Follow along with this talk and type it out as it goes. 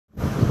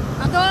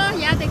दो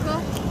यहाँ देखो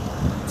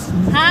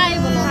हाय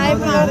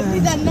बोलो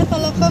जानना तो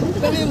लोग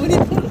कभी मुड़ी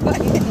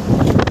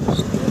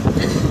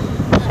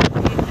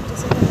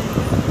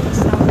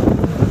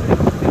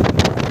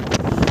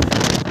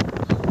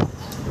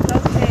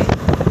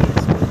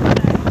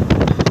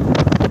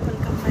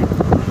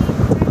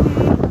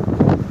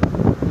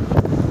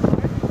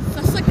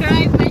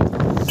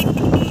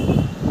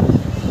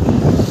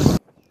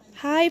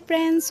Hi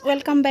friends,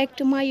 welcome back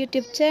to my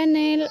YouTube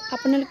channel.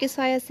 আপোনালোকে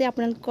চাই আছে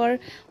আপোনালোকৰ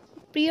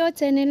প্ৰিয়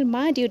চেনেল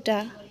মা-দেউতা।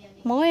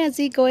 মই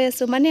আজি গৈ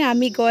আছো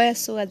আমি গৈ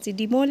আছো আজি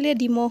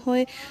ডিমো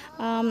হৈ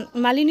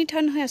মালিনী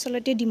থান হৈ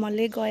আসলতে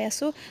ডিমলে গৈ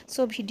আছো।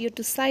 সো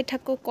ভিডিওটো চাই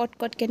থাকো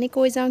কট কেনে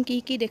কৈ যাও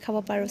কি দেখাব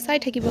পাৰো চাই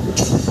থাকিব।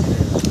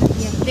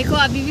 देखो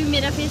अभी भी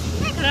मेरा फेस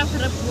खराब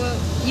वो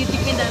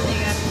YouTube में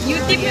डालेगा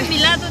YouTube में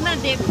मिला तो ना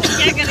देखो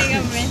क्या करेगा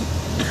मैं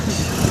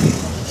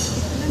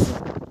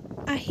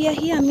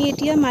আহি আমি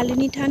এতিয়া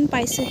মালিনী থান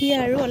পাইছোহি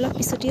আৰু অলপ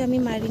পিছতে আমি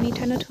মালিনী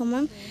থানত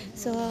সোমাম।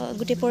 সো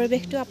গুটে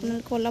পৰিবেশটো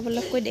আপোনালোক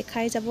অলপকৈ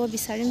দেখাই যাব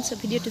বিচাৰিম। সো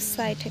ভিডিওটো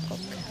চাই থাকক।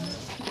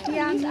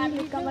 এতিয়া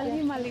আমি কাবালি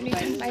মালিনী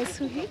থান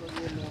পাইছোহি।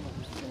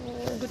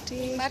 গুটে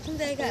বাথৰুম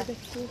जाएगा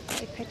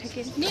দেখাই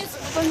থাকিম।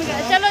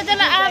 चलो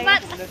चलो आ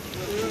बात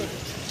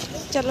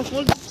चलो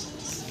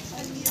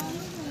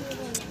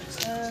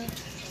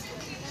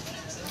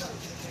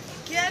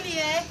क्या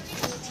लिया है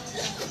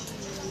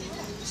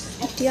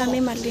এতিয়া আমি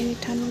মালিনী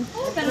থান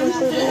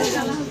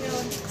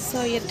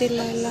ইয়াতে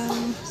ললাম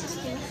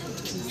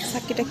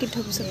চাকি টাকি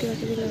ধূপ চাকি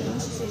ললাম।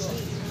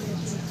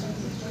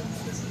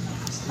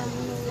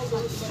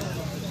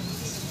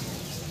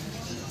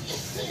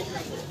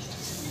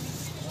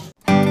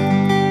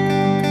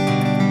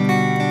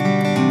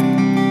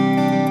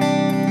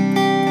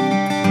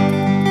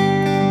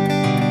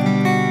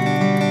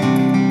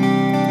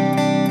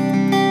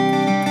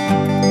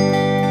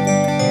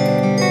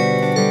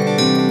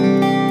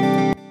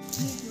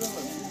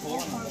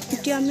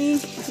 আমি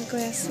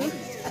গৈ আছো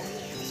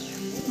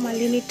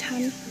মালিনী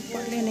থান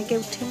পৰলে এনেকে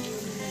উঠি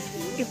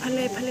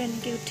ইফালে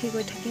এনেকে উঠি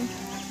গৈ থাকিম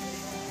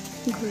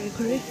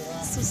ঘূৰি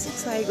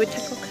চাই গৈ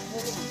থাকক।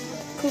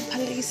 খুব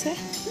ভাল লাগিছে।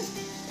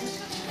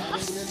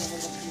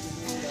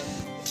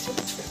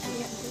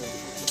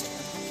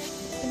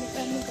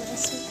 আমি গৈ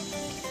আছো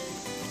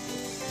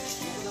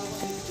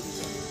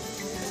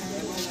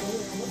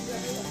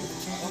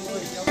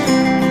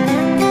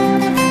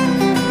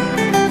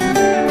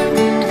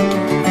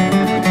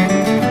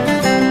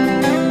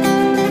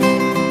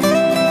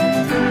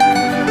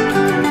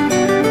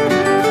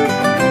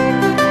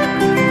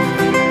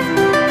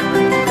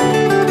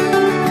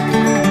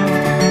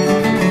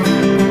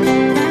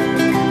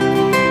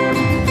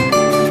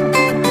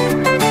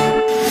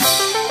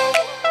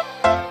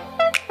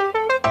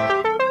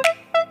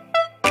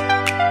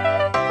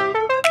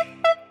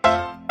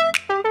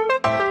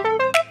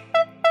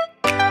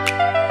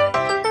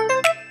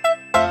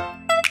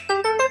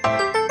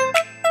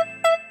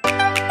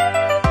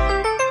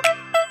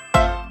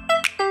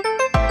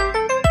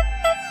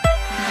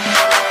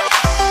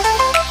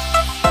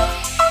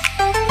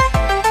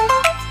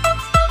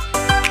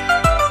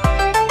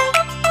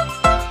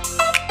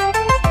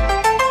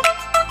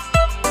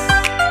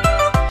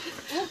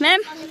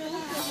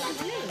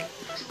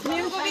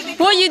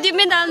वो YouTube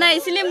में डालना है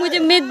इसलिए मुझे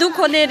मैं दुख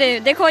होने रहे।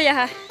 देखो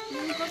यहाँ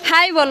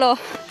हाय बोलो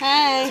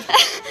हाय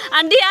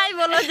आंटी हाय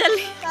बोलो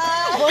जल्दी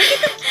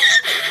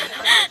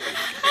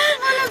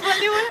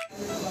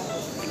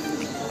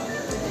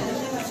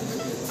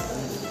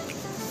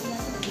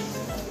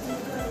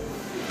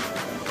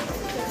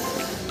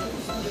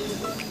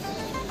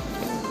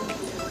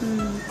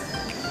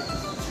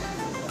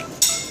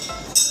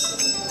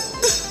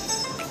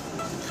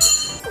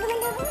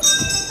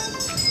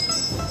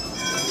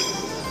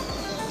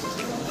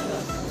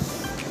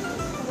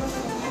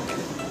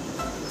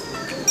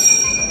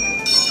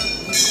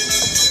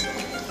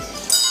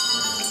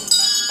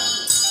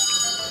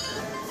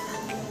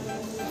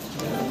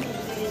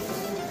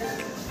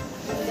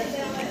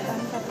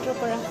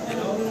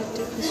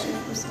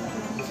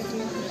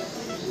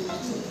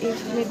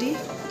এইফালেদি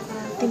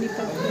তিনি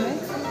পাক ঘূৰাই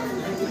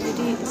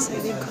এইফালেদি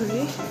চাইডে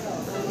ঘূৰি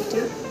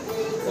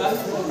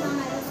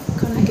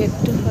এখন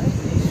গেটটো হয়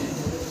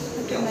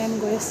সেইটো লাইন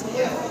গৈ আছে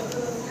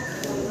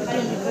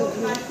এনেকৈ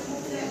ঘূৰি।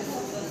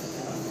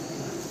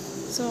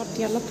 চ'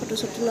 এতিয়া অলপ ফটো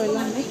চটো লৈ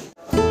লওঁ আমি।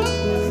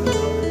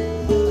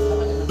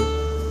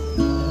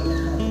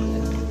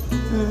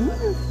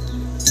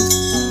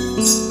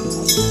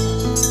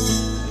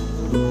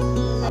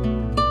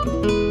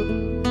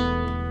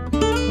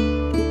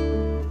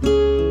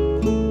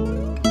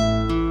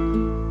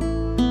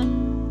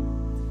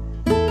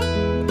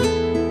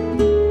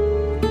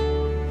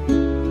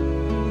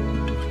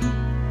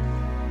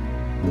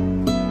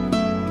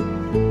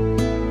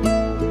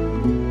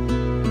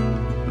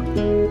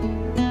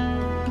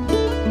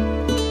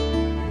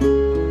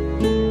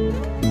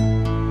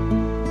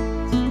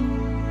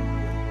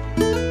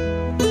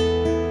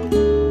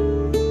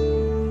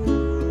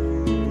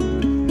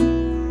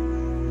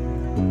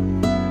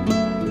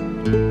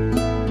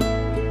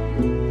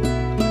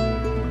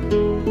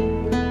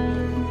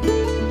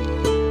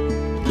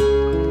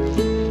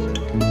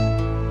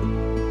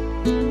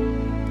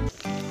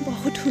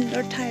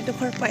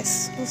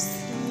 পাইছোঁ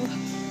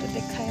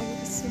দেখাই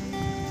গৈছোঁ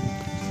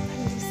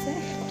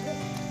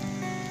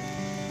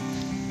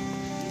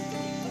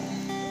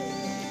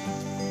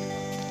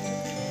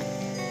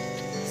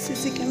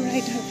CC camera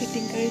इधर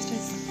फिटिंग करी थी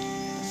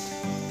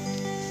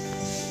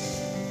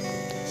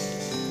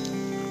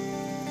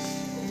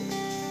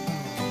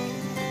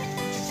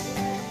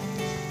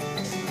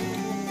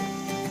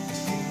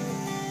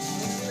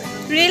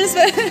Reels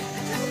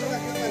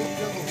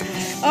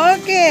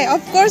okay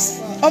of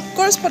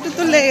course photo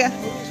तो लेगा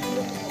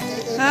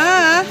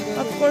हाँ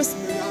of course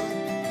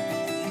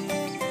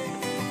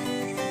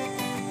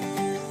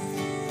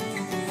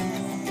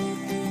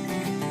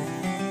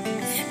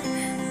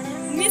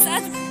मिस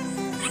आज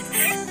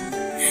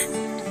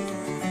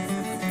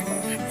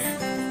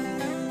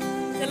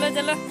चलो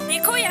चलो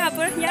देखो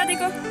यहाँ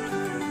देखो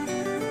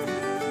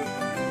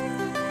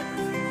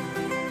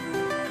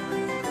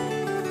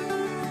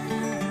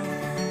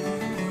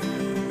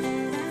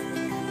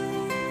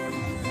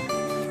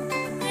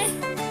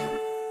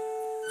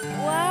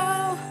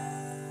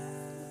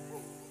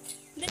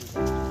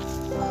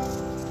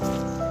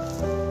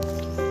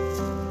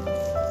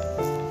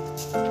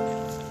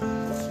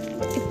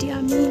এতিয়া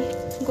আমি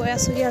গৈ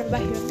আছোঁ ইয়াৰ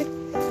বাহিৰতে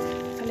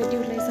ফালেদি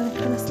ওলাই যাওঁ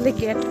এখন আছিলে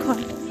गेटখন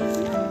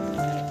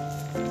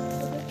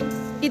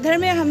इधर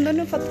में हम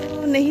दोनों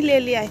फोटो नहीं ले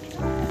लिया है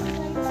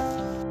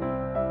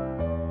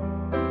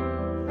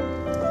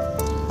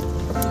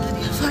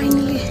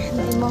फाइनली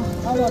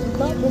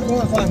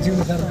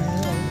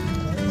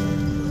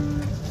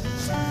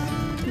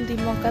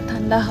दिमाग का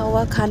ठंडा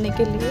हवा खाने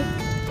के लिए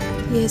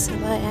ये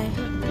सब आया है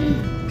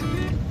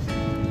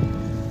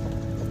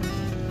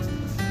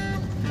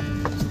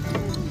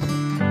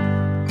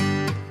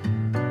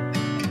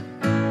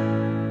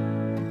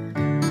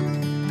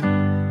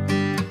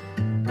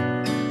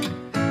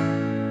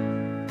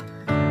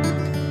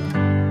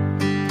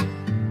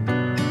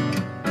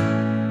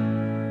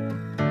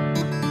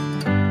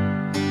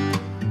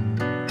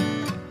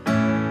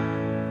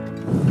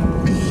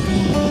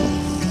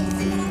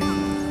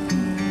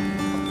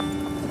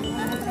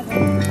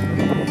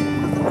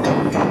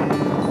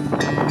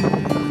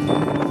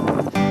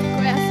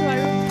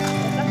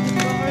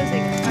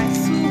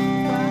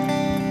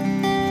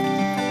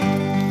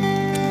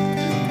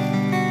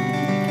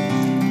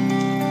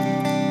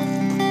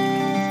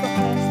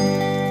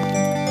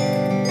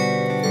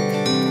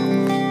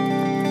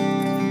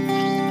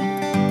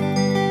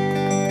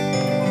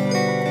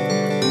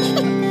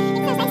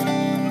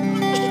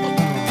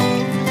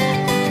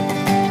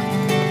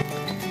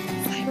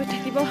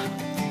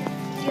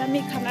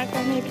আমি খানাৰ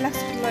কাৰণে এইবিলাক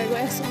লৈ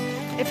গৈ আছোঁ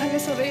এফালে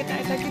চবেই এটা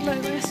এটাকে লৈ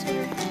গৈ আছোঁ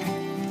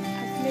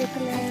আপুনি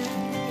এইফালে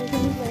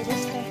লৈ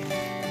গৈছে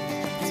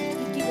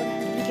কি বনাম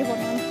কেনেকৈ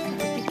বনাম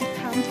আৰু কি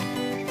খাম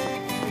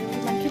আৰু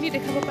ইমানখিনি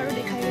দেখাব পাৰোঁ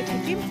দেখাই গৈ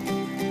থাকিম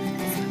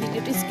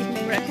ভিডিঅ'টো স্কিপ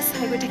নকৰাকৈ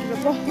চাই গৈ থাকিব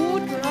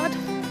বহুত দূৰত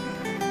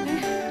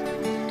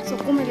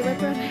চকু মেলিব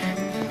পৰা নাই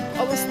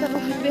অৱস্থা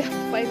নহ'লে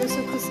পাই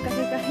গৈছোঁ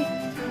খোজকাঢ়ি কাঢ়ি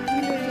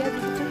মিলৰীয়া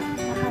যিটো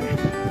পাহাৰ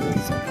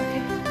চকাহে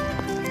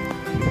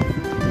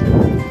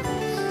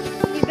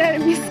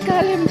मिस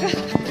कालम का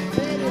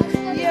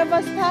ये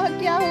अवस्था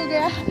क्या हो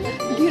गया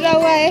घिरा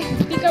हुआ है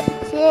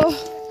सो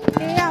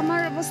ये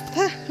हमार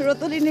अवस्था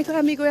रोतली निकल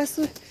आमी गई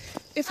आसु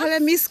एफाले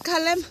मिस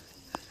कालम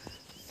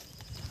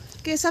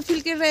कैसे फील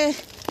कर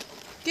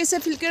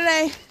रहे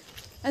हैं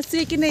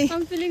अच्छी कि नहीं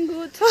I'm feeling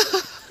good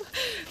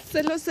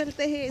चलो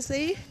चलते हैं ऐसे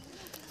ही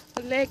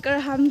लेकर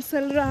हम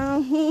चल रहा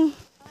हूँ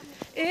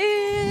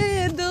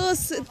ए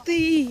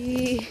दोस्ती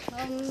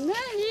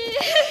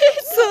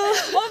so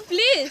oh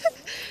please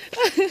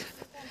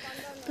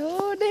तो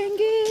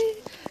देंगे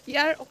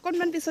यार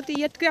অকণমান পিছতে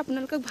ইয়াতকৈ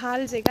আপোনালোকক ভাল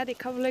জেগা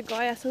দেখাবলৈ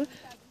গৈ আছোঁ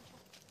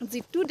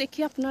যিটো দেখি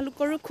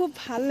আপোনালোকৰো খুব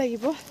ভাল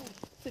লাগিব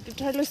সেইটো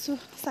ঠাই লৈছোঁ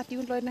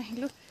ছাতিও লৈ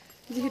নাহিলোঁ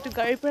যিহেতু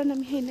গাড়ীৰ পৰা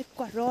নামি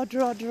এনেকুৱা ৰ'দ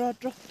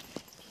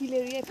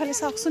হিলেৰিয়া এফালে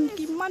চাওকচোন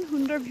কিমান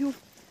সুন্দৰ ভিউ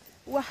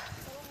ৱাহ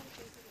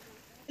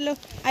हेलो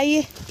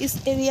आइए इस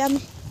एरिया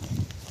में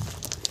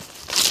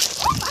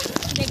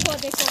देखो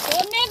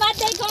बोलने बात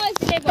देखो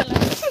इसलिए बोला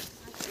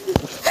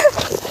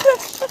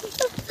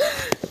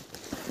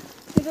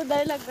मुझे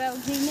डर लग रहा है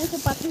गिरने से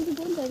पत्थर से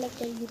बहुत डर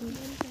लगता है गिरने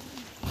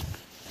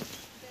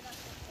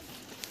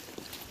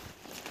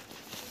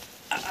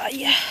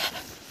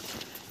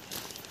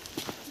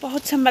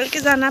बहुत संभल के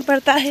जाना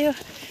पड़ता है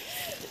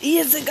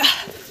ये जगह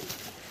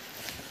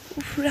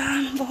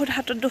बहुत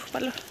हाथों दुख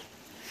पालो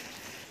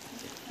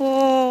ओ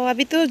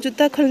अभी तो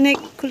जूता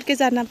खुल के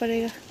जाना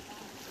पड़ेगा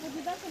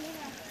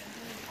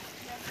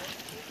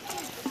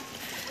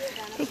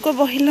रुको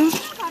बहिलो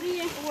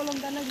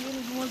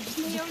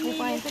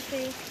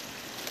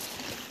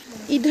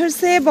इधर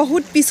से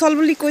बहुत पिछल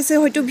बुली কৈছে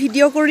হয়তো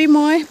ভিডিও কৰি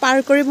মই পাৰ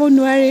কৰিব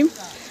নোৱাৰিম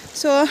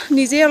সো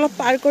নিজে অলপ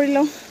পাৰ কৰি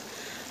লম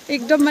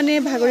একদম মানে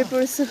ভাগৰি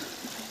পৰিছো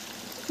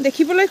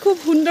দেখিবলৈ খুব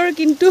সুন্দৰ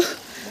কিন্তু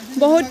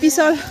বহুত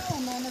পিছল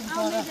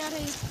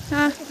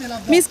हां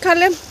मिस खा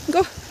लेम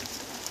गो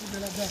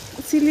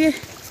इसीलिए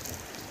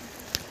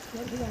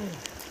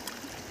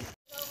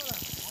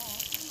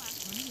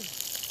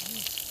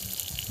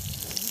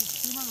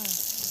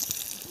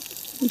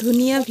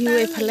ধুনীয়া ভিউ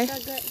এইফালে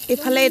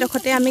এইফালে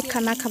এইডোখৰতে আমি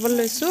খানা খাব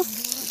লৈছোঁ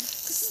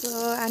সো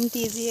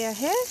আন্টি जी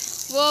है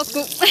वो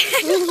कुक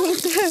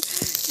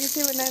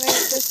कैसे बना रहे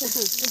हैं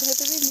इधर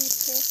से भी मीट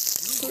है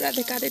पूरा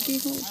दिखा देती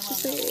हूँ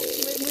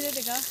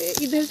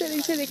इधर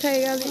से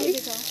दिखाएगा अभी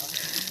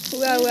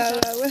वाह वाह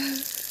वाह वाह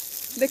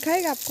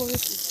दिखाएगा आपको भी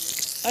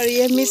और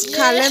ये मिस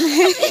खालन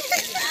है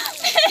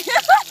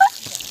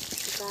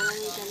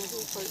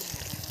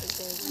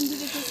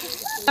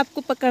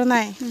आपको पकड़ना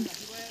है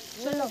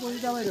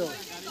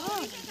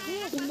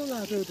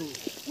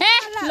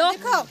लो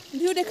दिखाओ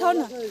व्यू दिखाओ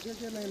ना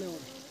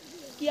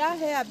क्या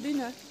है अभी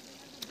ना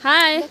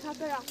हाय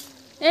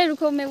ए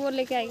रुको मैं वो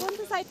लेके आई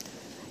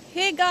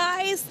हे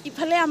गाइस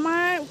इफाले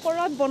आमार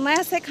ऊपरत बनाय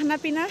আছে खाना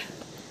पीना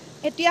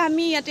एतिया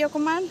आमी याते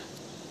अकमान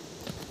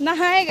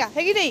नहाएगा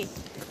है कि नहीं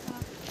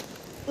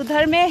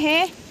उधर में है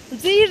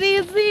जीरी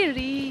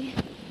जीरी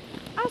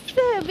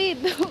आसे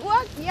विद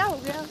वाह क्या हो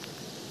गया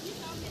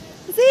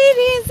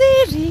जीरी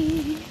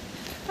जीरी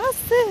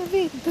आसे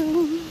विद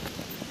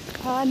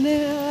खान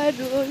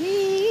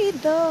रोई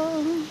दो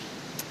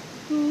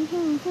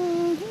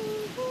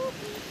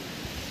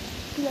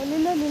ला ला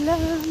ला ला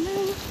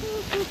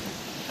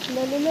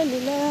ला ला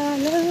ला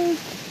ला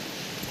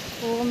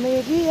ओ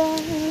मेरी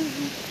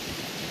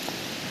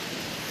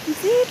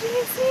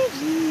जीरी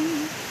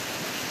जीरी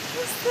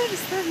सर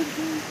सर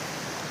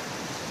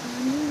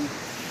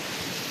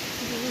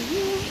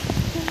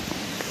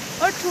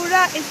और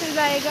थोड़ा ऐसे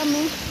जाएगा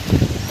मैं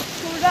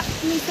थोड़ा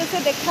नीचे से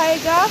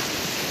दिखाएगा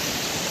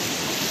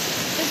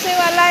ऐसे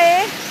वाला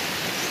है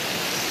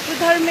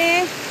उधर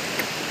में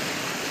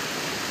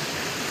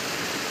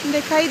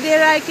दिखाई दे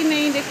रहा है कि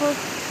नहीं देखो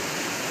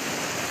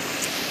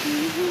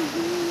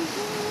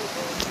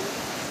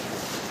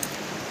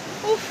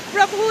उफ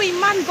प्रभु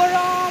इमान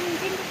गरम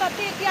किन्तु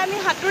ताते एतिया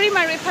आमी हातुरिम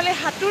आरो एफाले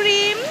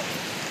हातुरिम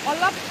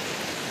अलप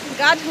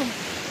गा धुम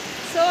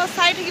सो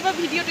चाই থাকিব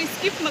ভিডিওটো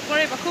স্কিপ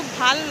নকৰিবা খুব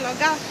ভাল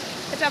লগা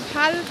এটা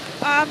ভাল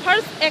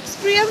ফাৰ্ষ্ট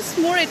এক্সপিৰিয়েন্স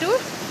মোৰ এটো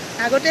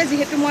আগতে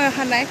যেহেতু মই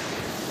অহা নাই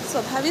সো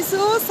ভাবিছো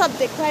সব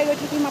দেখাই গৈ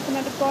থাকিম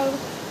আপোনালোকৰ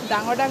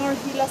ডাঙৰ ডাঙৰ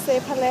হিল আছে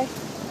এফালে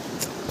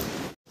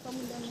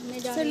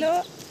चलो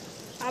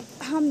अब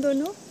हम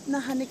दोनों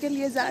नहाने के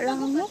लिए जा रहा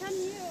हूँ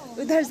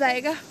उधर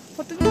जाएगा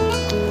फोटो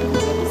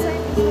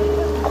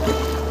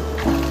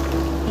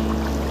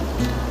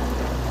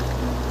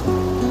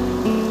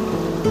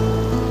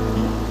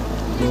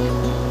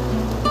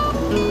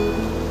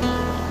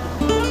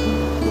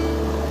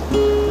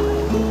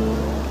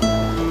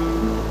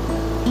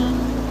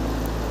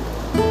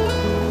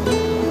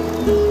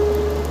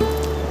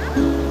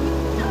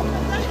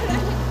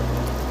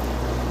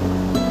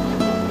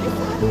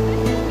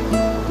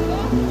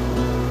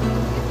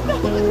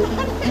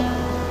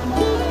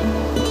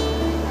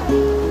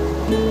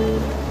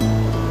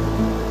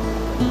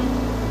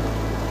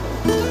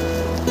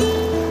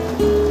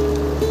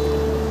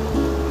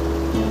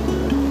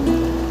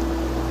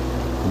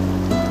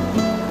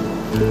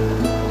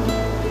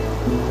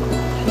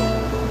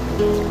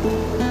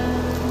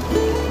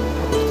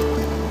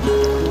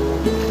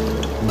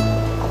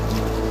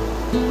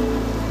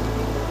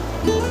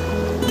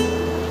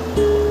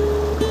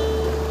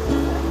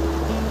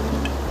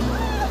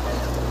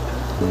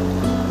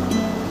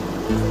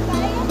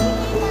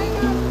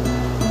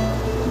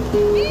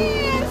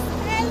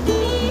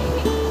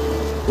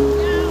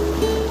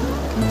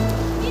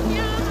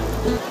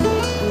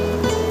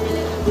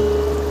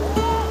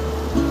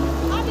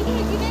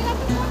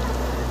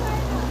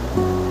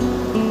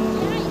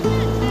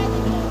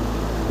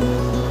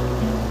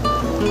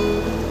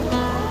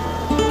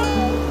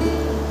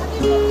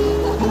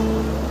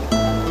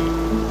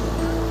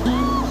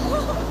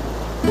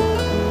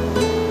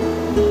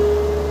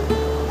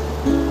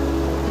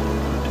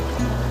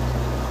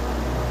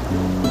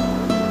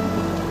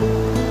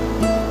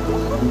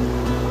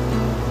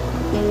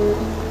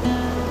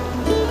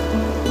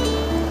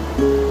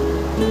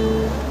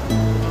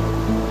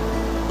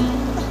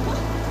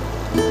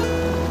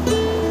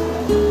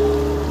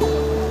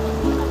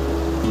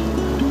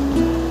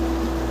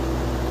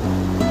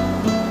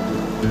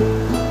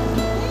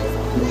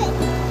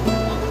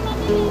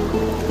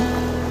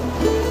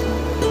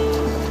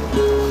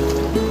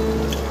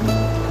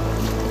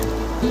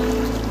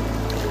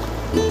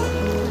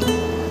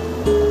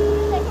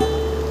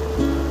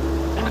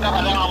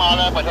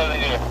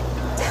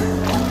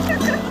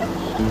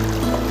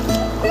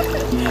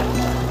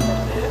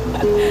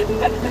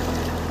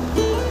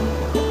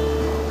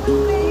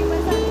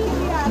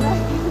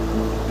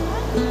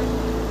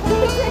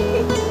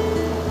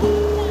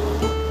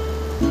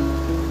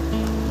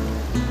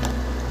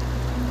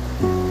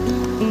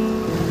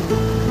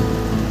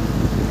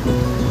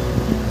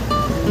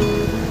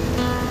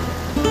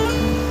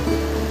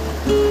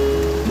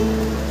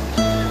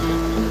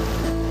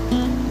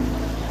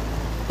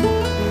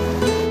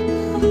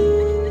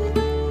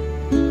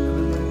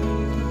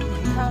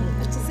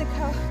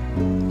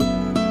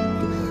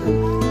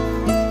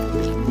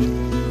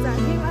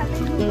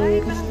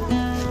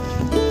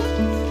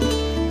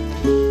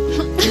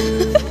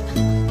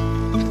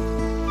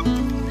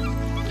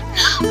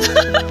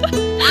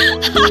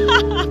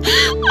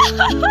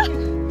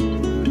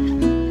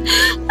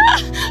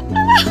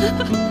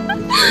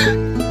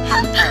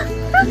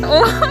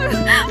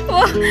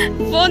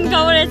फोन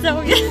कवर ऐसा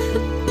हो गया।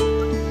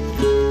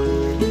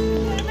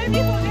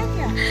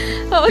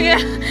 हो गया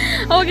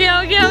हो गया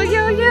हो गया हो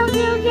गया हो गया हो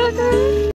गया हो गया।